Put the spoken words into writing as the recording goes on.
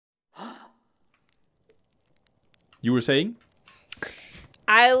You were saying?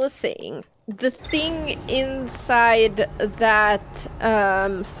 I was saying the thing inside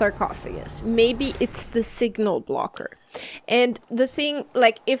that sarcophagus, maybe it's the signal blocker. And the thing,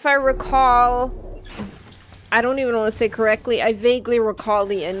 like, if I recall, I don't even want to say correctly, I vaguely recall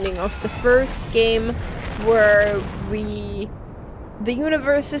the ending of the first game where the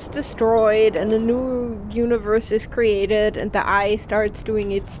universe is destroyed and a new universe is created and the eye starts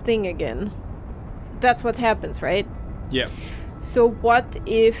doing its thing again. That's what happens, right? Yeah. So what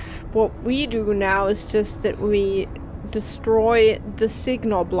if what we do now is just that we destroy the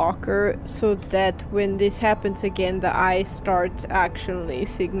signal blocker so that when this happens again, the eye starts actually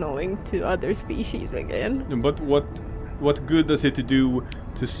signaling to other species again? But what good does it do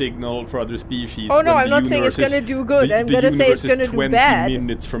to signal for other species? Oh no, I'm not saying it's gonna do good. I'm gonna say it's gonna do bad. 20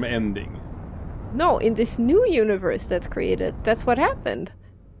 minutes from ending. No, in this new universe that's created, that's what happened.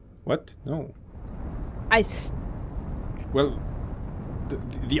 What? No. Well,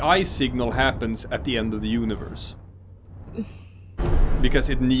 the eye signal happens at the end of the universe. Because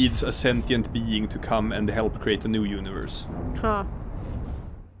it needs a sentient being to come and help create a new universe. Huh.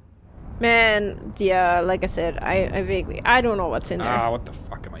 Man, yeah, like I said, I don't know what's in there. What the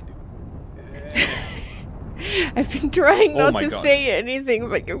fuck am I doing? I've been trying not to say anything,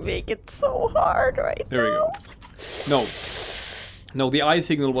 but you make it so hard right there now. There we go. No, the eye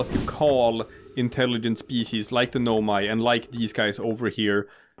signal was to call intelligent species like the Nomai and like these guys over here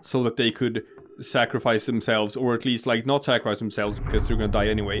so that they could sacrifice themselves, or at least like not sacrifice themselves because they're gonna die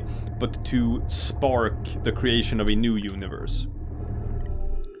anyway, but to spark the creation of a new universe.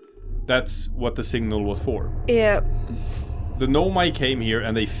 That's what the signal was for. Yeah. The Nomai came here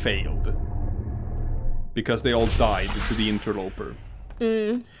and they failed. Because they all died to the interloper.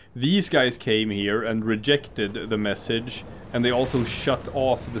 These guys came here and rejected the message, and they also shut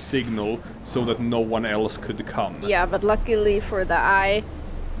off the signal so that no one else could come. Yeah, but luckily for the eye,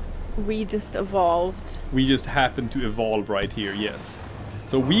 we just evolved. We just happened to evolve right here, yes.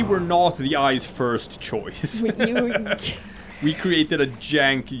 So we were not the eye's first choice. We created a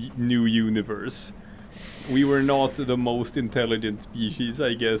janky new universe. We were not the most intelligent species,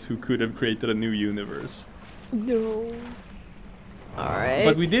 I guess, who could have created a new universe. No. Alright.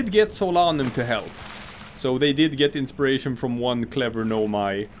 But we did get Solanum to help. So they did get inspiration from one clever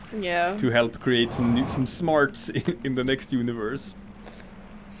Nomai. Yeah. To help create some smarts in the next universe.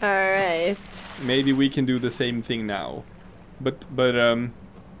 Alright. Maybe we can do the same thing now. But whatever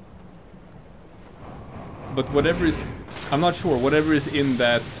is... I'm not sure. Whatever is in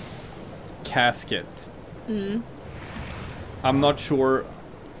that casket. I'm not sure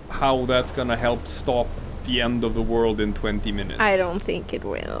how that's gonna help stop the end of the world in 20 minutes. I don't think it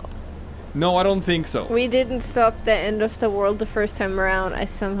will. No, I don't think so. We didn't stop the end of the world the first time around. I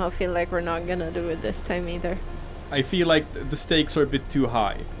somehow feel like we're not gonna do it this time either. I feel like the stakes are a bit too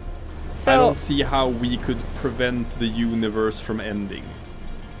high. So, I don't see how we could prevent the universe from ending.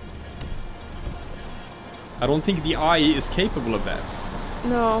 I don't think the eye is capable of that.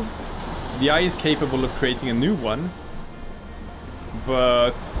 No. The eye is capable of creating a new one,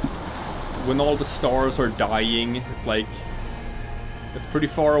 but when all the stars are dying, it's like, it's pretty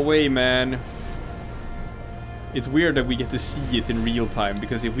far away, man. It's weird that we get to see it in real time,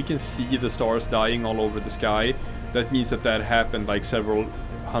 because if we can see the stars dying all over the sky, that means that that happened like several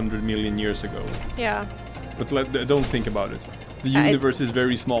 100 million years ago. Yeah. But don't think about it. The universe is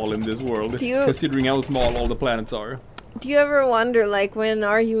very small in this world, considering how small all the planets are. Do you ever wonder, like, when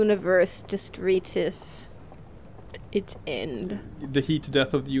our universe just reaches its end? The heat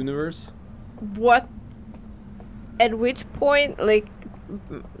death of the universe? What? At which point, like,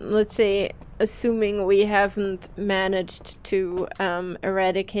 let's say, assuming we haven't managed to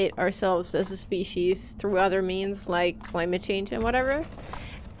eradicate ourselves as a species through other means, like climate change and whatever,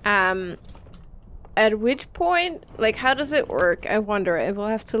 at which point, like, how does it work? I wonder. I will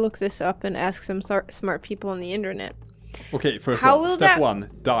have to look this up and ask some smart people on the internet. Okay, first of all, step one,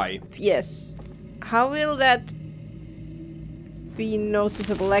 die. Yes. How will that be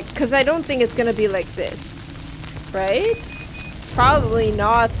noticeable? Like, because I don't think it's gonna be like this, right? Probably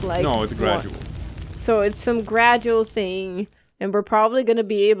not like... No, it's gradual. So it's some gradual thing, and we're probably gonna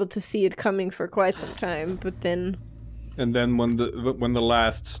be able to see it coming for quite some time, but then... And then when the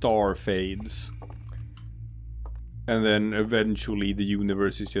last star fades, and then eventually the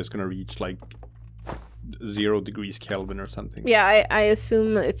universe is just gonna reach like 0 degrees Kelvin or something. Yeah, I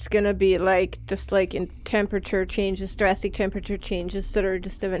assume it's gonna be like just like in temperature changes, drastic temperature changes that are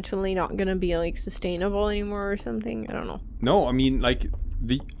just eventually not gonna be like sustainable anymore or something. I don't know. No, I mean like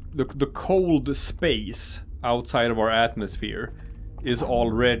the cold space outside of our atmosphere is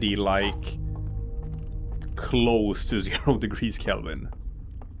already like close to 0 degrees Kelvin.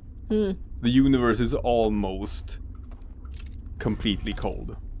 Hmm. The universe is almost completely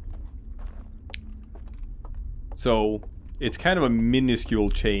cold. So, it's kind of a minuscule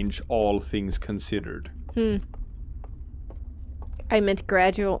change, all things considered. Hmm. I meant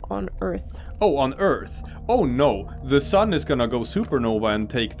gradual on Earth. Oh, on Earth. Oh no, the sun is gonna go supernova and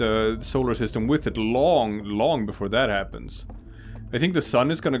take the solar system with it long before that happens. I think the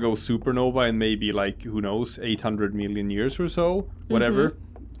sun is gonna go supernova in maybe, like, who knows, 800 million years or so, whatever.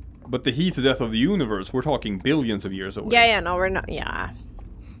 But the heat death of the universe, we're talking billions of years away. Yeah, no, we're not, yeah.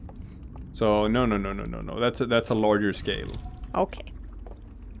 So, no. That's a larger scale. Okay.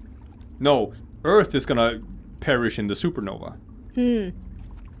 No, Earth is gonna perish in the supernova.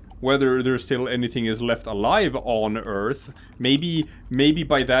 Whether there's still anything is left alive on Earth, maybe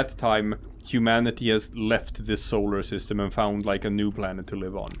by that time humanity has left this solar system and found like a new planet to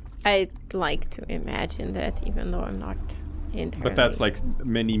live on. I'd like to imagine that, even though I'm not entirely. But that's like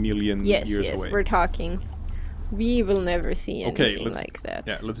many million years away. Yes, we're talking. We will never see anything like that.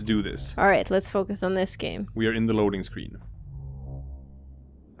 Yeah, let's do this. Alright, let's focus on this game. We are in the loading screen.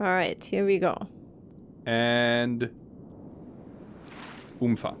 Alright, here we go. And...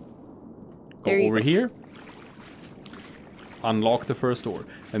 Oomfa. Go There you over go. here. Unlock the first door.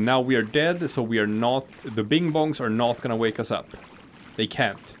 And now we are dead, so we are not... The Bing Bongs are not gonna wake us up. They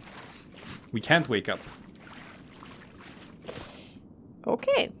can't. We can't wake up.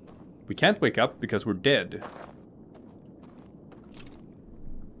 Okay. We can't wake up because we're dead.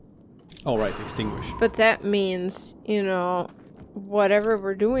 Alright, extinguish. But that means, you know, whatever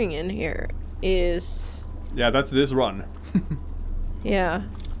we're doing in here is... Yeah, that's this run. Yeah.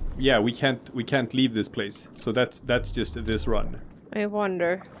 Yeah, we can't leave this place. So that's just this run. I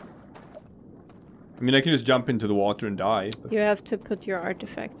wonder. I mean, I can just jump into the water and die. But You have to put your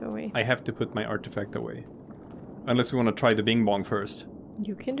artifact away. I have to put my artifact away. Unless we want to try the Bing Bong first.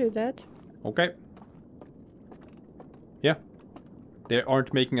 You can do that. Okay. Yeah. They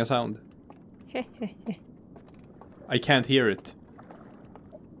aren't making a sound. I can't hear it.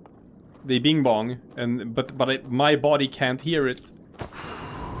 They Bing Bong, and but my body can't hear it.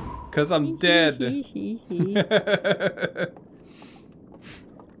 'Cause I'm dead.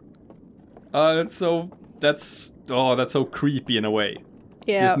 That's so creepy in a way.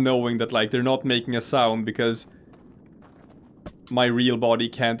 Yeah. Just knowing that like they're not making a sound because my real body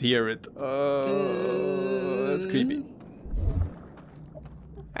can't hear it. That's creepy.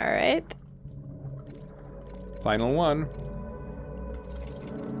 Alright. Final one.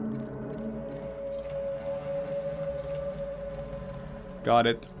 Got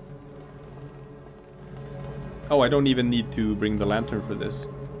it. Oh, I don't even need to bring the lantern for this.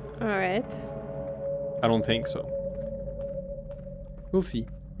 Alright. I don't think so. We'll see.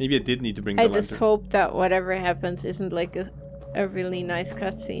 Maybe I did need to bring the I lantern. just hope that whatever happens isn't like a really nice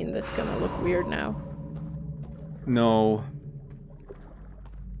cutscene that's gonna look weird now. No.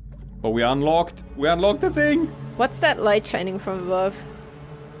 But we unlocked the thing! What's that light shining from above?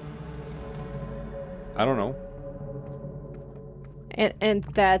 I don't know. And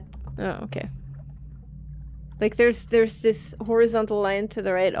that... Oh, okay. Like there's this horizontal line to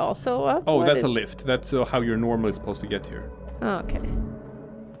the right also up? Oh, What that's is- a lift. That's how you're normally supposed to get here. Oh, okay.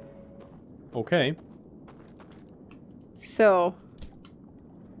 Okay. So...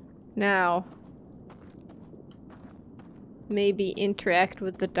 Now... Maybe interact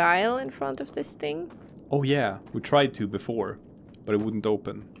with the dial in front of this thing? Oh yeah, we tried to before, but it wouldn't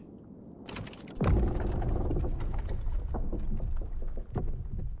open.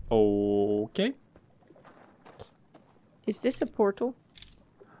 Okay. Is this a portal?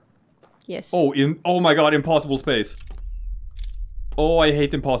 Yes. Oh my god, impossible space. Oh, I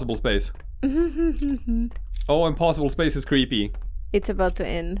hate impossible space. Oh, impossible space is creepy. It's about to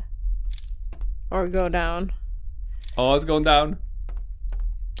end. Or go down. Oh, it's going down.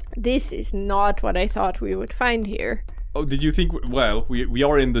 This is not what I thought we would find here. Oh, did you think... Well, we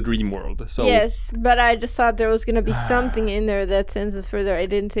are in the dream world, so... Yes, but I just thought there was gonna be something in there that sends us further. I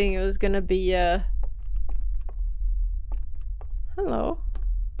didn't think it was gonna be, Hello.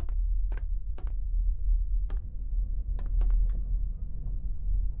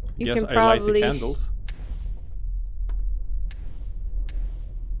 You Yes, can I light the probably candles.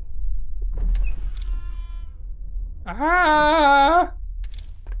 Ah!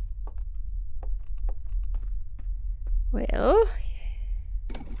 Well...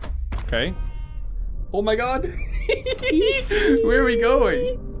 Okay. Oh my god! Where are we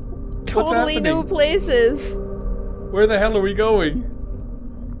going? What's Totally new happening? places. Where the hell are we going?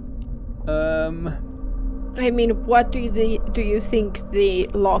 I mean, what do you think they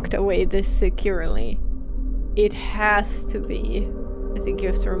locked away this securely? It has to be. I think you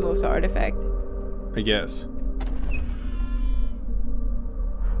have to remove the artifact. I guess.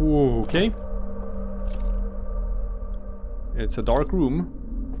 Okay. It's a dark room.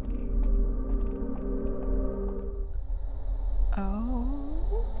 Oh.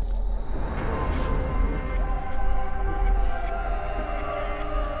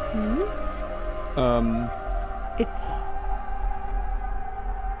 It's...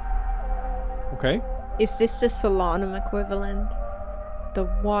 Okay. Is this the Solanum equivalent? The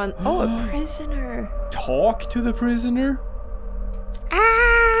one... Oh, a prisoner! Talk to the prisoner?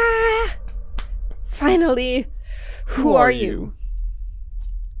 Ah! Finally! Who are you?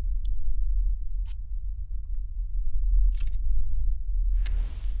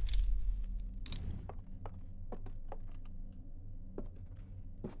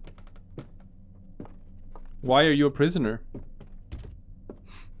 Why are you a prisoner?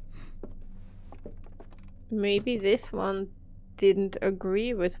 Maybe this one didn't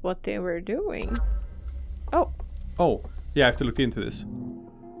agree with what they were doing. Oh. Oh, yeah, I have to look into this.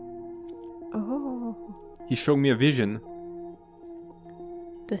 Oh. He showed me a vision.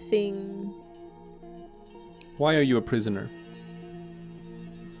 The thing. Why are you a prisoner?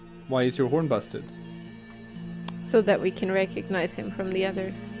 Why is your horn busted? So that we can recognize him from the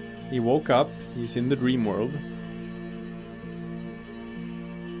others. He woke up, he's in the dream world.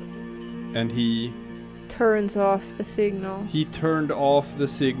 And he turns off the signal. He turned off the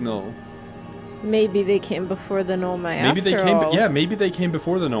signal. Maybe they came before the Nomai. Maybe they came. Yeah, maybe they came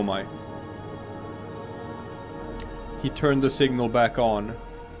before the Nomai. He turned the signal back on.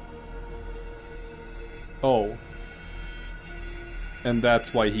 Oh. And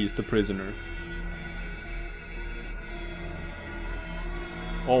that's why he's the prisoner.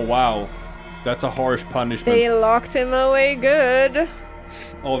 Oh wow. That's a harsh punishment. They locked him away good.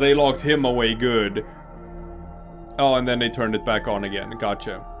 Oh, they locked him away good. Oh, and then they turned it back on again.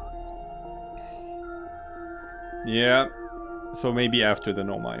 Gotcha. Yeah. So maybe after the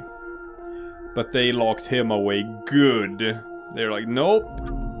Nomai. But they locked him away good. They're like, nope.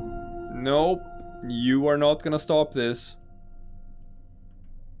 Nope. You are not gonna stop this.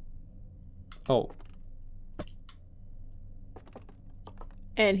 Oh.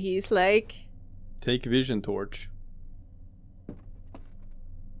 And he's like... Take vision torch.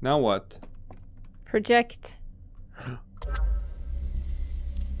 Now what? Project.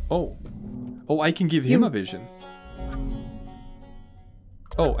 Oh. Oh, I can give him a vision.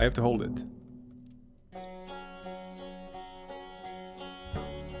 Oh, I have to hold it.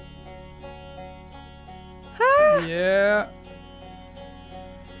 Yeah.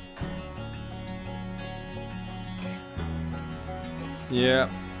 Yeah.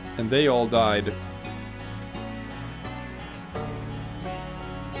 And they all died.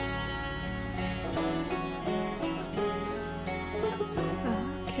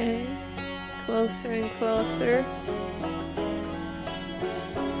 Okay. Closer and closer.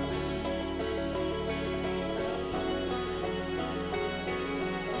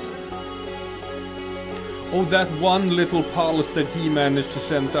 Oh, that one little pulse that he managed to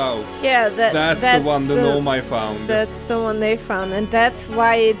send out. Yeah, that's the one the Nomai found. That's the one they found, and that's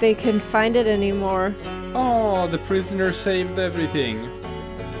why they can't find it anymore. Oh, the prisoner saved everything.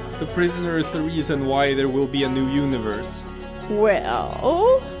 The prisoner is the reason why there will be a new universe.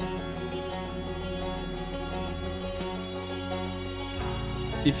 Well...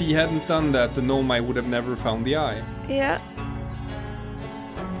 If he hadn't done that, the Nomai would have never found the eye. Yeah.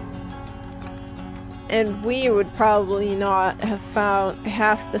 And we would probably not have found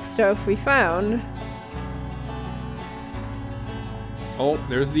half the stuff we found. Oh,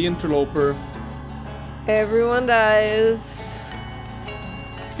 there's the interloper. Everyone dies.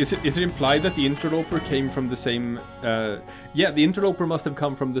 Is it implied that the interloper came from the same... yeah, the interloper must have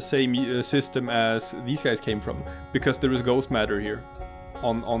come from the same system as these guys came from. Because there is ghost matter here.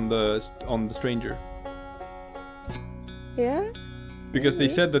 On the stranger. Yeah? Because they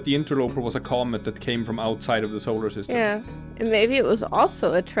said that the interloper was a comet that came from outside of the solar system. Yeah. And maybe it was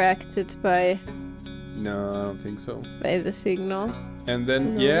also attracted by... No, I don't think so. By the signal. And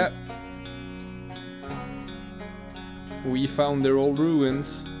then, yeah. We found their old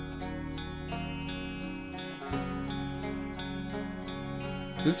ruins.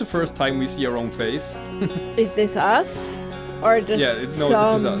 Is this the first time we see our own face? Is this us? Or just no, this is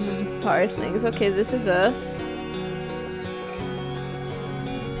us. Parslings. Okay, this is us.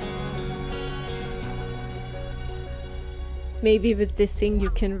 Maybe with this thing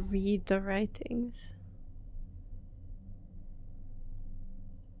you can read the writings.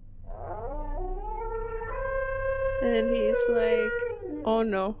 And he's like, oh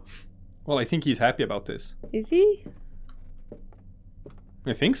no. Well, I think he's happy about this. Is he?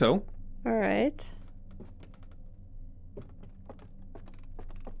 I think so. Alright.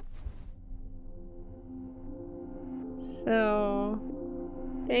 So...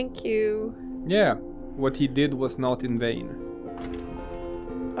 Thank you. Yeah, what he did was not in vain.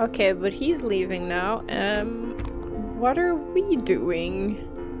 Okay, but he's leaving now. What are we doing?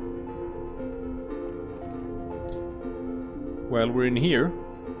 Well, we're in here.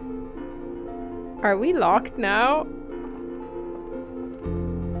 Are we locked now?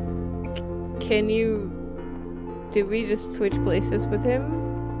 Can you... Did we just switch places with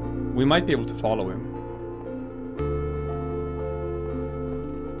him? We might be able to follow him.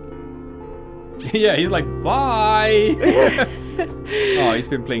 Yeah, he's like, bye! Oh, he's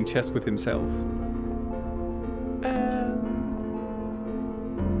been playing chess with himself.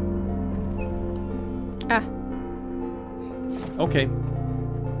 Okay.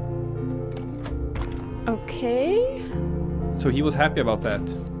 Okay. So he was happy about that.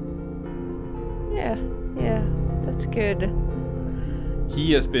 Yeah, that's good.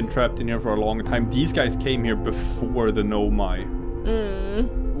 He has been trapped in here for a long time. These guys came here before the Nomai.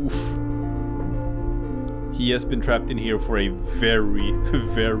 Oof. He has been trapped in here for a very,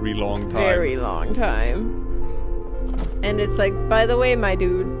 very long time. Very long time. And it's like, by the way, my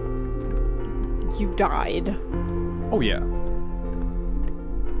dude, you died. Oh yeah.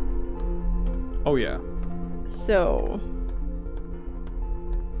 Oh yeah. So...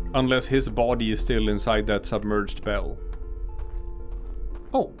 Unless his body is still inside that submerged bell.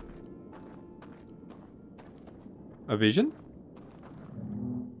 Oh. A vision?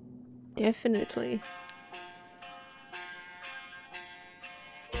 Definitely.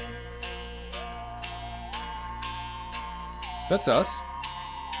 That's us.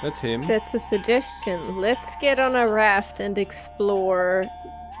 That's him. That's a suggestion. Let's get on a raft and explore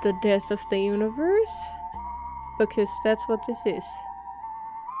the death of the universe. Because that's what this is.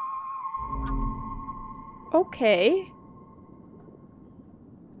 Okay.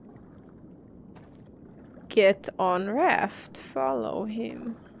 Get on raft. Follow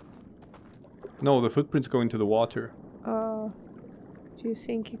him. No, the footprints go into the water. Oh. Do you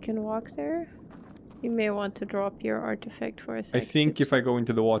think you can walk there? You may want to drop your artifact for a second. I think if I go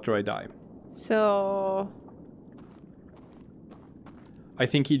into the water, I die. So... I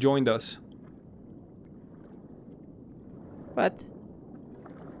think he joined us. What?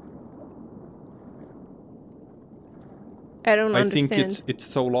 I don't understand. I think it's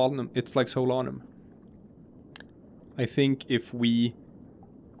Solanum. It's like Solanum. I think if we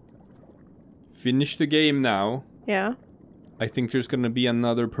finish the game now... Yeah? I think there's gonna be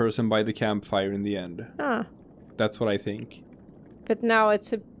another person by the campfire in the end. Ah. That's what I think. But now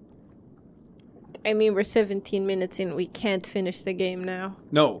it's a... I mean, we're 17 minutes in. We can't finish the game now.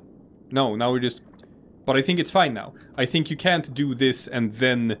 No. No, now we're just... But I think it's fine now. I think you can't do this and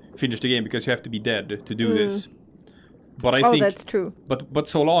then finish the game because you have to be dead to do this. But I think... that's true. But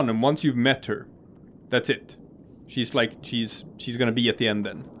Solanum, once you've met her, that's it. She's like... She's gonna be at the end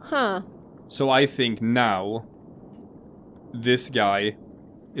then. Huh. So I think now... This guy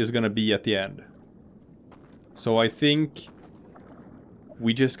is gonna be at the end. So I think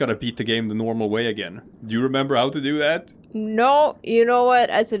we just gotta beat the game the normal way again. Do you remember how to do that? No, you know what?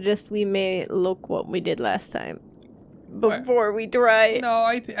 I suggest we may look what we did last time. Before we try. No,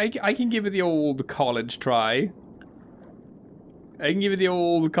 I can give it the old college try. I can give it the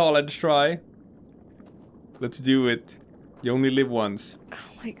old college try. Let's do it. You only live once. Oh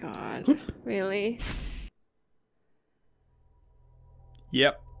my god. Really?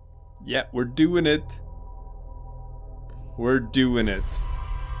 Yep. Yep, we're doing it. We're doing it.